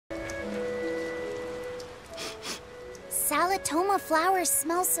Salatoma flowers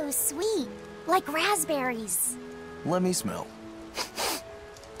smell so sweet, like raspberries. Let me smell.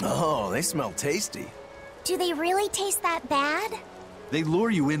 Oh, they smell tasty. Do they really taste that bad? They lure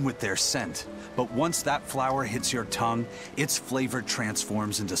you in with their scent, but once that flower hits your tongue, its flavor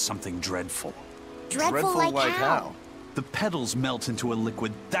transforms into something dreadful. Dreadful like how? The petals melt into a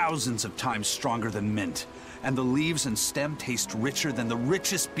liquid thousands of times stronger than mint, and the leaves and stem taste richer than the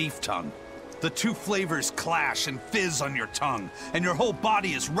richest beef tongue. The two flavors clash and fizz on your tongue, and your whole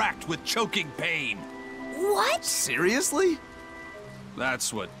body is racked with choking pain. What? Seriously?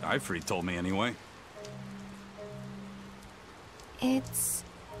 That's what Ifrit told me anyway. It's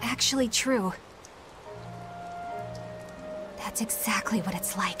actually true. That's exactly what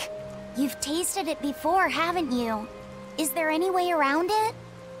it's like. You've tasted it before, haven't you? Is there any way around it?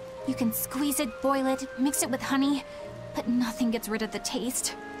 You can squeeze it, boil it, mix it with honey, but nothing gets rid of the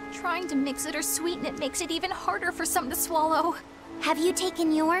taste. Trying to mix it or sweeten it makes it even harder for some to swallow. Have you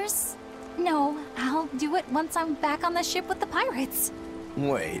taken yours? No, I'll do it once I'm back on the ship with the pirates.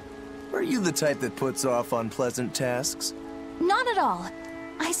 Wait, are you the type that puts off unpleasant tasks? Not at all.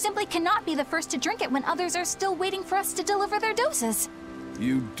 I simply cannot be the first to drink it when others are still waiting for us to deliver their doses.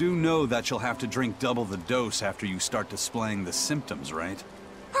 You do know that you'll have to drink double the dose after you start displaying the symptoms, right?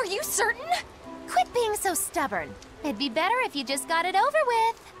 Are you certain? Quit being so stubborn. It'd be better if you just got it over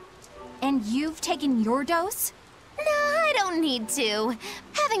with. And you've taken your dose? No, I don't need to.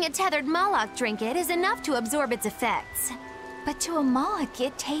 Having a tethered Moloch drink it is enough to absorb its effects. But to a Moloch,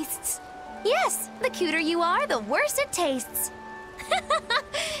 it tastes... Yes, the cuter you are, the worse it tastes.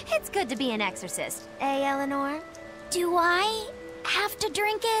 It's good to be an exorcist, eh, Eleanor? Do I have to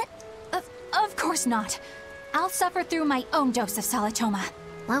drink it? Of course not. I'll suffer through my own dose of Salatoma.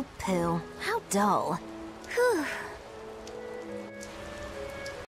 Oh, pooh. How dull. Whew.